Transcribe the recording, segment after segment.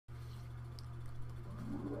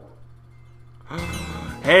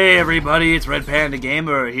Hey everybody, it's Red Panda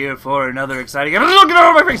Gamer here for another exciting episode. Get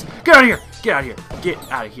out of my face! Get out of here! Get out of here! Get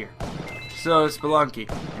out of here! So, Spelunky.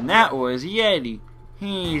 And that was Yeti.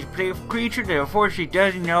 He's a creature that unfortunately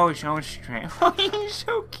doesn't know his own strength. Oh, he's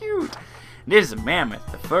so cute! This is a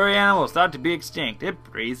mammoth. The furry animal is thought to be extinct. It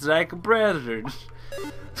breathes like a predator.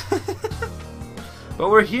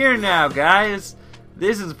 But we're here now, guys.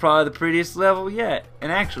 This is probably the prettiest level yet.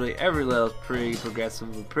 And actually, every level is pretty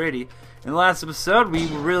progressively pretty. In the last episode, we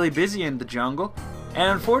were really busy in the jungle.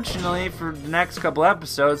 And unfortunately, for the next couple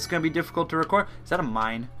episodes, it's going to be difficult to record. Is that a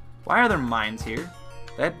mine? Why are there mines here?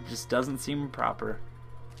 That just doesn't seem proper.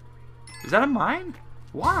 Is that a mine?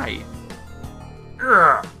 Why?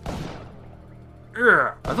 Ugh.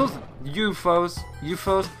 Ugh. Are those UFOs?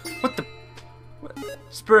 UFOs? What the? What?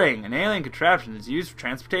 Spring, an alien contraption is used for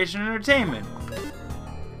transportation and entertainment.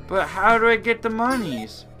 But how do I get the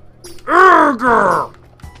monies? Ugh.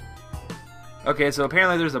 Okay, so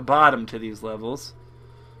apparently there's a bottom to these levels,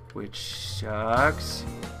 which sucks.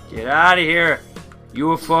 Get out of here,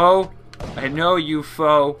 UFO. I know,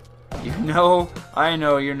 UFO. You know, I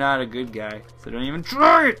know you're not a good guy, so don't even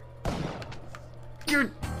try it.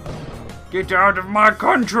 Get out of my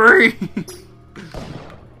country.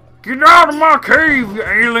 Get out of my cave, you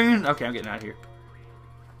alien. Okay, I'm getting out of here.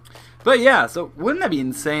 But yeah, so wouldn't that be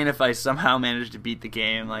insane if I somehow managed to beat the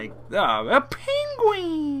game? Like, oh, a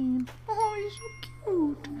penguin. Oh, he's so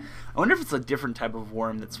cute. I wonder if it's a different type of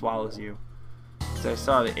worm that swallows you. So I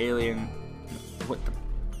saw the alien. What the?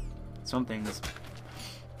 Something that's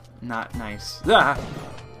not nice. Ah!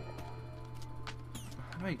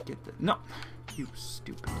 How do I get that? No, you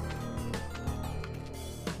stupid.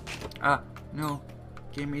 Ah, no.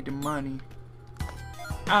 Give me the money.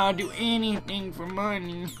 I'll do anything for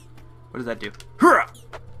money. What does that do? Hurrah!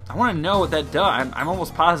 I want to know what that does. I'm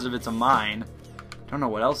almost positive it's a mine. Don't know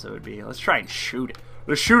what else it would be. Let's try and shoot it.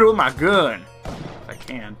 Let's shoot it with my gun. If I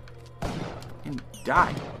can. And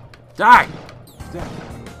die. Die! Die.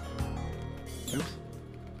 Oops.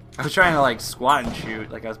 I was trying to like squat and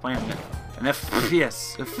shoot. Like I was playing an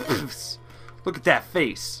FPS. Look at that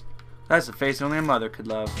face. That's the face only a mother could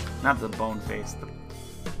love. Not the bone face. The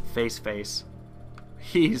face.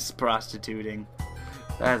 He's prostituting.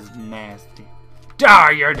 That's nasty.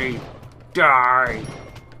 Die, Yeti! Die!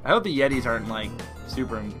 I hope the Yetis aren't, like,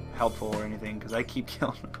 super helpful or anything, because I keep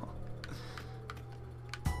killing them all.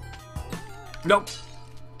 Nope.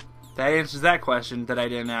 That answers that question that I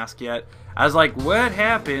didn't ask yet. I was like, what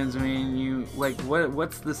happens when you, like,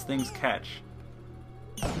 what's this thing's catch?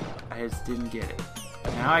 I just didn't get it.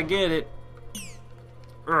 Now I get it.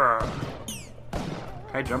 Urgh.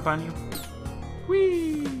 Can I jump on you?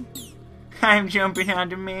 Whee! I'm jumping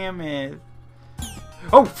onto Mammoth.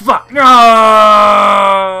 Oh fuck! No!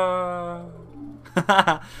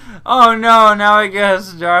 Oh no! Now I gotta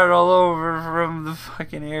start all over from the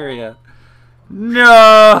fucking area.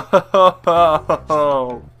 No!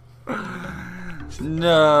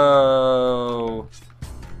 No!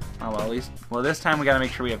 Oh well, at least. Well, this time we gotta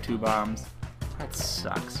make sure we have 2 bombs. That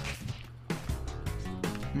sucks.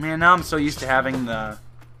 Man, now I'm so used to having the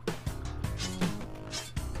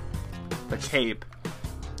cape.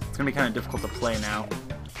 It's gonna be kind of difficult to play now.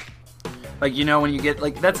 Like, you know, when you get,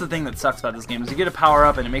 like, that's the thing that sucks about this game, is you get a power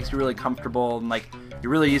up and it makes you really comfortable and, like,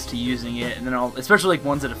 you're really used to using it, and then especially, like,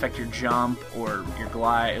 ones that affect your jump or your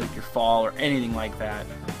glide, like your fall or anything like that.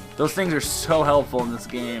 Those things are so helpful in this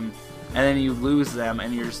game, and then you lose them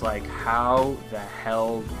and you're just like, how the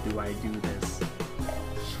hell do I do this?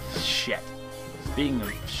 Shit. Speaking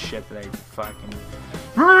of shit that I fucking...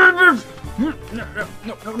 No,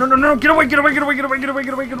 get away!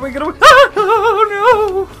 Oh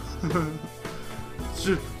no!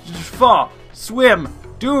 Just fall, swim,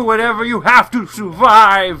 do whatever you have to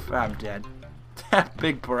survive. I'm dead. That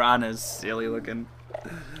big piranha is silly looking.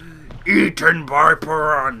 Eaten by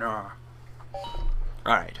piranha.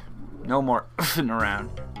 Alright, no more effing around.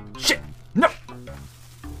 Shit, no!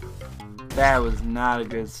 That was not a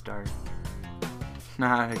good start.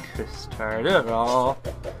 Not a good start at all.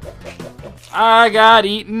 I got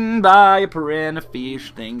eaten by a piranha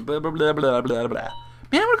fish thing. Blah blah blah blah blah blah.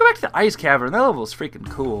 Man, I'm gonna go back to the ice cavern. That level is freaking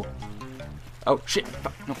cool. Oh shit!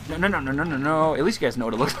 No! At least you guys know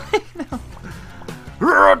what it looks like now.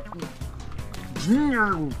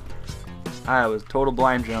 I was total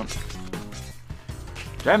blind jump.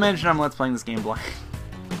 Did I mention I'm let's playing this game blind?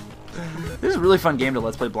 This is a really fun game to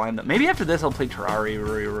let's play blind. Maybe after this I'll play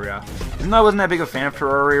Terraria. Even though I wasn't that big a fan of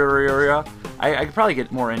Terraria, I could probably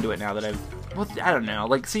get more into it now that I've... Well, I don't know.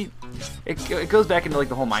 Like, see, it goes back into like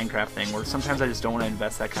the whole Minecraft thing, where sometimes I just don't want to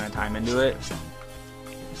invest that kind of time into it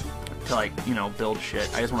to, like, you know, build shit.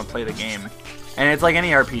 I just want to play the game. And it's like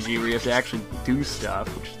any RPG where you have to actually do stuff,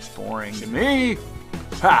 which is boring to me.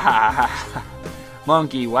 Ha ha ha ha.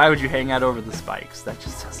 Monkey, why would you hang out over the spikes? That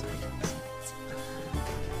just doesn't make any sense.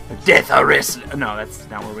 Death or risk. No, that's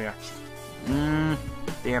not where we are.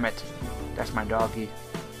 Damn it. That's my doggy.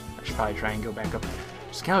 I should probably try and go back up.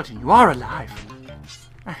 Skeleton, you are alive.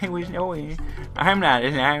 I was knowing. I'm not.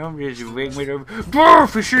 I'm just waiting with a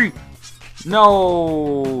fishy.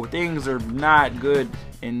 No, things are not good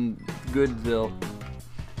in Goodville.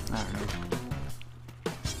 I don't know.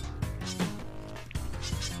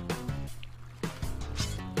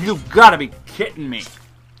 You gotta be kidding me.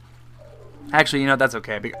 Actually, you know, that's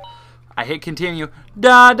okay. I hit continue.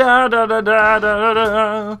 Da da da da da da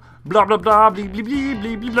da. Blah blah blah blah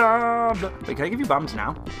blah blah blah blah. Wait, can I give you bombs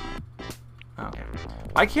now? Okay.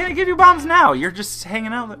 Why can't I give you bombs now? You're just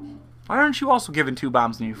hanging out. Why aren't you also given 2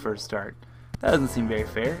 bombs when you first start? That doesn't seem very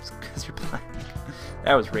fair. It's because you're playing.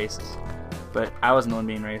 That was racist. But I wasn't the one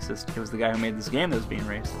being racist. It was the guy who made this game that was being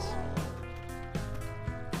racist.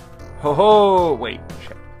 Ho ho! Wait.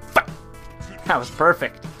 Shit. That was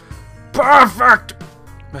perfect. Perfect!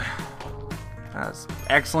 That was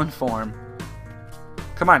excellent form.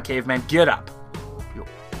 Come on, caveman, get up. You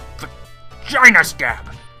vagina scab!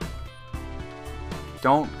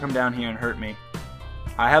 Don't come down here and hurt me.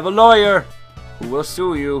 I have a lawyer who will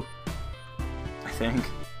sue you. I think.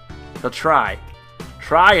 He'll try.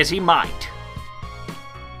 Try as he might.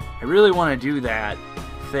 I really want to do that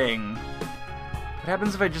thing. What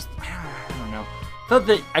happens if I just... I don't know. I thought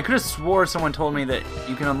that I could have swore someone told me that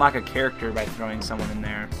you can unlock a character by throwing someone in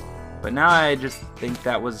there. But now I just think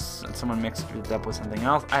that was someone mixed it up with something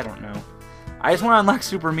else. I don't know. I just want to unlock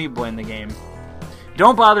Super Meat Boy in the game.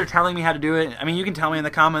 Don't bother telling me how to do it. I mean, you can tell me in the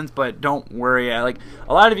comments, but don't worry. A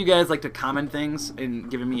lot of you guys like to comment things and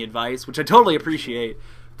giving me advice, which I totally appreciate.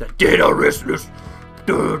 The data restless.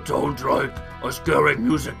 That sounds like a scary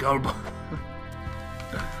music album.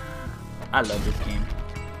 I love this game.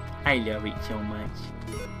 I love it so much.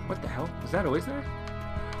 What the hell? Was that always there?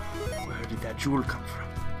 Where did that jewel come from?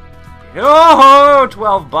 Oh,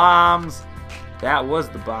 12 bombs. That was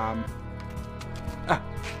the bomb.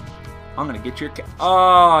 I'm gonna get your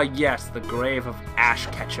oh, yes, the grave of Ash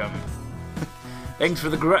Ketchum. Thanks for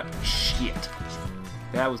the shit.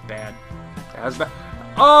 That was bad. That was bad.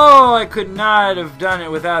 Oh, I could not have done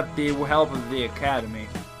it without the help of the Academy.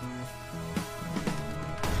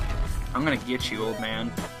 I'm gonna get you, old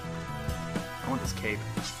man. I want this cape.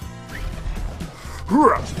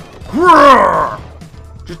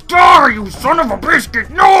 Just die, you son of a biscuit!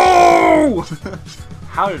 No!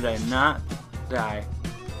 How did I not die?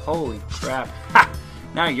 Holy crap. Ha!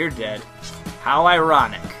 Now you're dead. How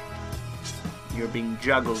ironic. You're being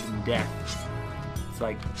juggled in death. It's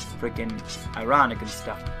like freaking ironic and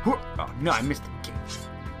stuff. Oh no, I missed the game.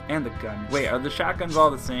 And the gun. Wait, are the shotguns all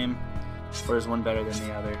the same? Or is one better than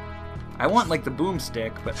the other? I want like the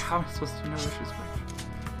boomstick, but how am I supposed to know which is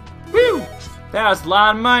which? Woo! That was a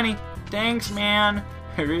lot of money. Thanks, man.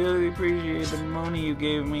 I really appreciate the money you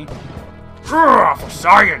gave me. For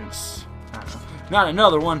science! I don't know. Not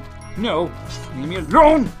another one. No. Leave me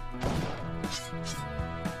alone!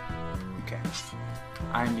 Okay.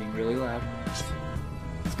 I'm being really loud.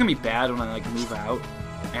 It's gonna be bad when I like move out,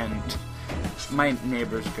 and my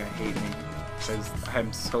neighbors are gonna hate me because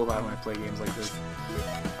I'm so loud when I play games like this.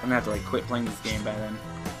 I'm gonna have to like quit playing this game by then.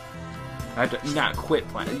 I have to not quit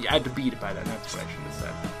playing. I have to beat it by then. That's what I should have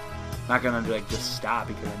said. I'm not gonna like just stop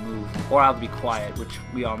because I move, or I'll be quiet, which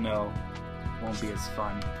we all know won't be as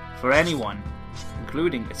fun for anyone,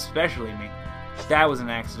 including especially me. That was an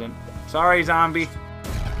accident. Sorry, zombie.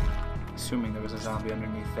 Assuming there was a zombie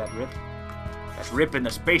underneath that rip. That rip in the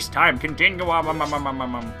space-time continuum. Why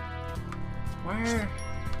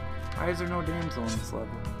is there no damsel in this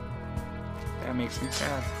level? That makes me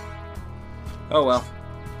sad. Oh well.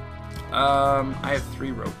 I have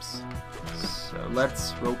 3 ropes. So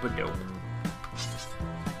let's rope a dope.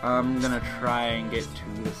 I'm gonna try and get to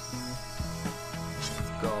this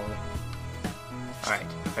skull. Alright,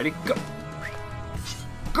 ready? Go!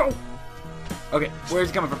 Go! Okay, where's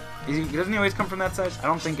he coming from? Doesn't he always come from that side? I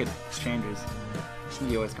don't think it changes. I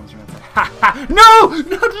think he always comes from that side. Ha ha! No!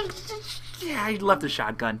 No! Yeah, I left the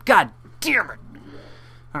shotgun. God damn it!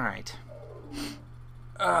 Alright.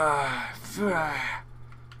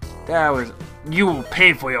 That was... You will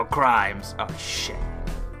pay for your crimes. Oh, shit.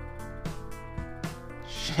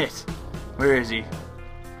 Shit. Where is he?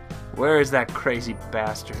 Where is that crazy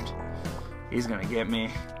bastard? He's gonna get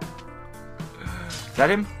me. Is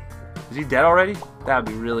that him? Is he dead already? That would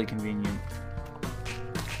be really convenient.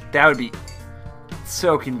 That would be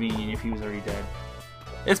so convenient if he was already dead.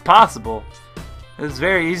 It's possible. It's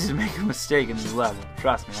very easy to make a mistake in this level.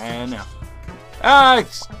 Trust me, I know. Ah,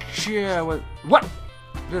 yeah, what?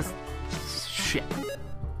 This shit.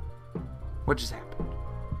 What just happened?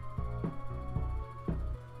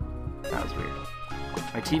 That was weird.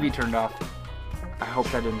 My TV turned off. I hope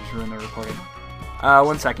that didn't ruin the recording.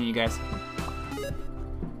 1 second, you guys.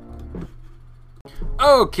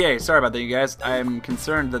 Okay, sorry about that, you guys. I'm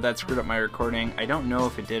concerned that screwed up my recording. I don't know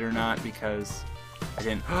if it did or not because I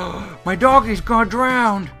didn't. My doggy's gonna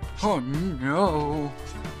drown! Oh no!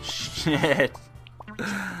 Shit!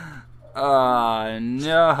 Oh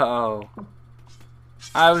no!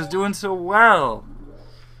 I was doing so well.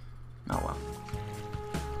 Oh well.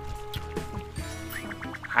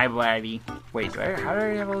 Hi, buddy. Wait, how do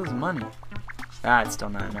I have all this money? Ah, it's still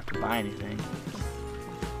not enough to buy anything.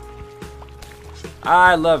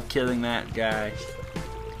 I love killing that guy.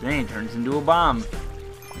 Then he turns into a bomb.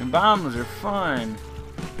 And bombs are fun.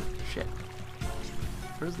 Shit.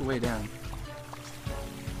 Where's the way down?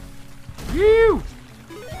 Woo!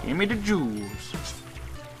 Give me the jewels.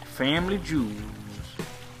 Family jewels.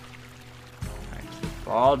 Right.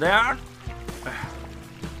 Fall down.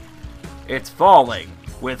 It's falling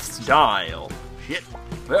with style. Shit.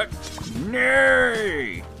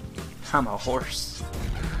 Nay! I'm a horse.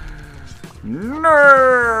 Nay!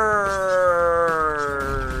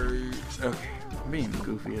 Okay, I'm being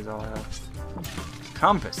goofy as all hell.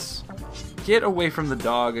 Compass. Get away from the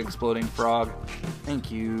dog, exploding frog. Thank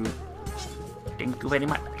you. Thank you very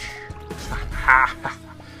much.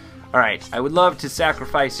 Alright, I would love to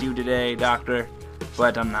sacrifice you today, Doctor,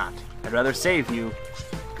 but I'm not. I'd rather save you,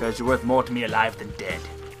 because you're worth more to me alive than dead.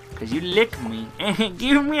 Because you lick me and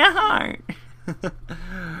give me a heart.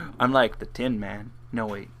 Unlike the Tin Man. No,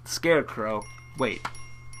 wait. Scarecrow. Wait.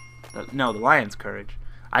 No, the lion's courage.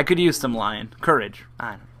 I could use some lion. Courage.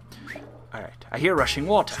 I don't know. Alright. I hear rushing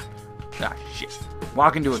water. Ah, shit.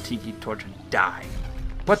 Walk into a tiki torch and die.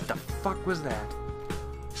 What the fuck was that?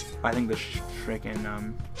 I think the freaking,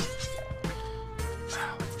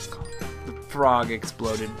 what's it called? The frog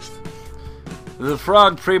exploded. The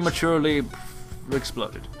frog prematurely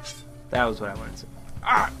exploded. That was what I wanted to say.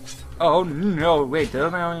 Ah! Oh no, wait,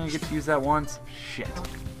 don't I only get to use that once? Shit.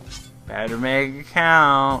 Better make it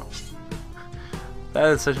count. That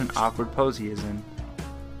is such an awkward pose he is in.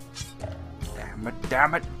 Damn it,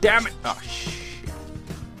 damn it, damn it! Oh shit.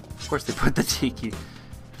 Of course they put the tiki.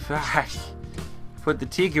 Fuck. Put the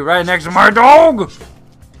tiki right next to my dog!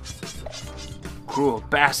 Cruel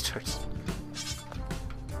bastards.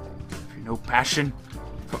 Have you no passion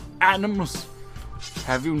for animals?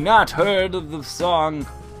 Have you not heard of the song?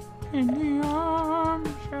 In the arms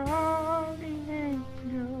of the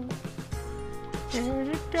angel,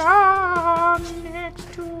 there's a dog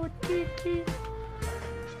next to a tiki.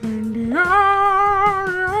 In the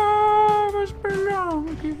arms of a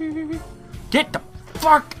Spelunky. Get the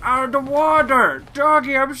fuck out of the water!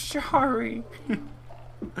 Doggy, I'm sorry.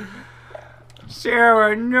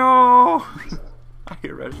 Sarah, no! I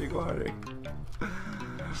hear rushing water.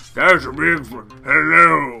 That's a big one.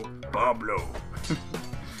 Hello, Pablo.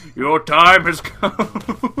 Your time has come.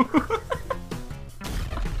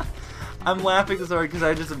 I'm laughing so hard because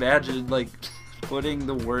I just imagined, like, putting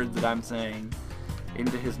the words that I'm saying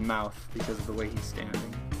into his mouth because of the way he's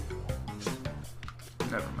standing.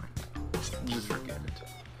 Never mind. Just forget it.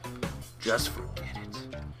 Just forget it.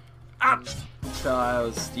 Ah! So that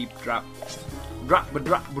was steep drop. Drop.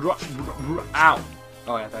 Ow!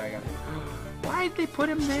 Oh, I thought I got it. Why'd they put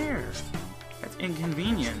him there? That's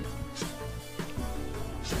inconvenient.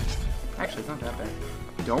 Actually, it's not that bad.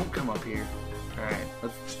 Don't come up here. Alright,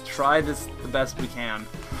 let's try this the best we can.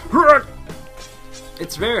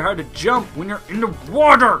 It's very hard to jump when you're in the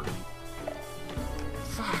water!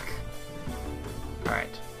 Fuck.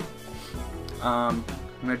 Alright. I'm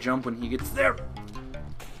gonna jump when he gets there.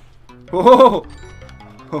 Whoa!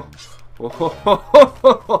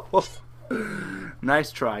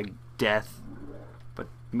 Nice try, Death. But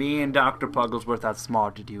me and Dr. Pugglesworth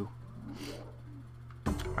outsmarted you.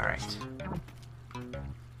 Alright.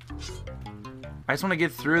 I just want to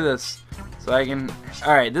get through this so I can...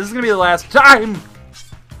 Alright, this is going to be the last time!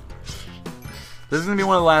 This is going to be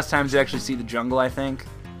one of the last times you actually see the jungle, I think.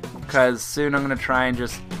 Because soon I'm going to try and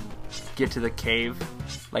just get to the cave.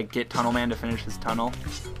 Like, get Tunnel Man to finish his tunnel.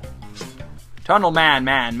 Tunnel Man.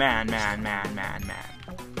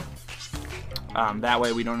 That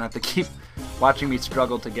way we don't have to keep watching me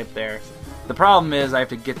struggle to get there. The problem is I have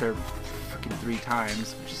to get there freaking 3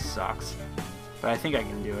 times, which sucks. But I think I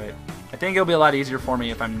can do it. I think it'll be a lot easier for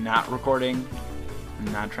me if I'm not recording.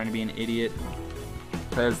 I'm not trying to be an idiot.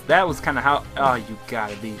 Because that was kind of how... Oh, you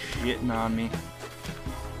gotta be shitting on me.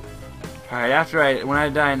 Alright, when I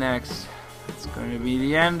die next, it's going to be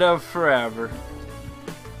the end of forever.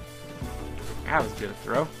 That was a good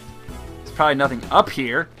throw. There's probably nothing up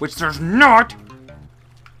here, which there's not!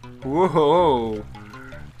 Whoa!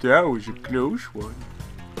 That was a close one.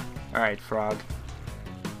 Alright, frog.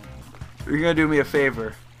 You're gonna do me a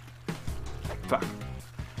favor. Fuck.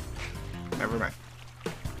 Never mind.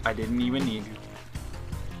 I didn't even need you.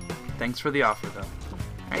 Thanks for the offer, though.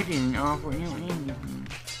 I didn't offer you anything.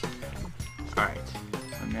 Alright.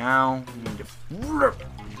 So now, we need to...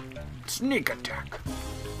 Sneak attack.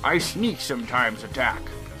 I sneak sometimes attack.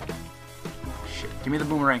 Shit. Give me the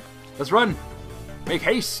boomerang. Let's run. Make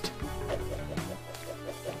haste.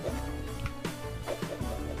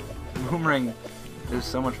 Boomerang is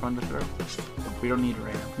so much fun to throw. We don't need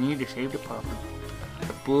Ram. We need to save the puppy.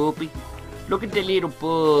 The puppy. Look at the little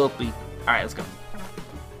puppy. Alright, let's go.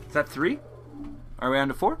 Is that 3? Are we on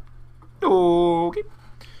to 4? Okay.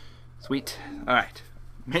 Sweet. Alright.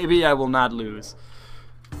 Maybe I will not lose.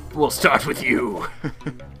 We'll start with you.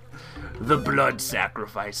 The blood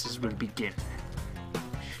sacrifices will begin.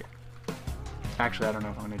 Shit. Actually, I don't know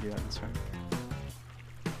if I'm going to do that this time.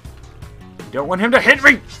 I don't want him to hit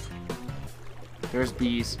me! There's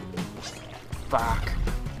bees. Fuck.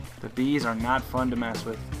 The bees are not fun to mess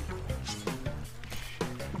with.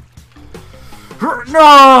 No!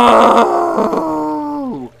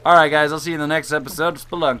 Alright guys, I'll see you in the next episode of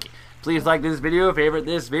Spelunky. Please like this video, favorite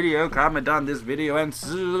this video, comment on this video, and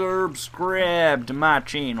subscribe to my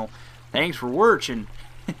channel. Thanks for watching.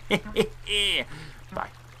 Bye.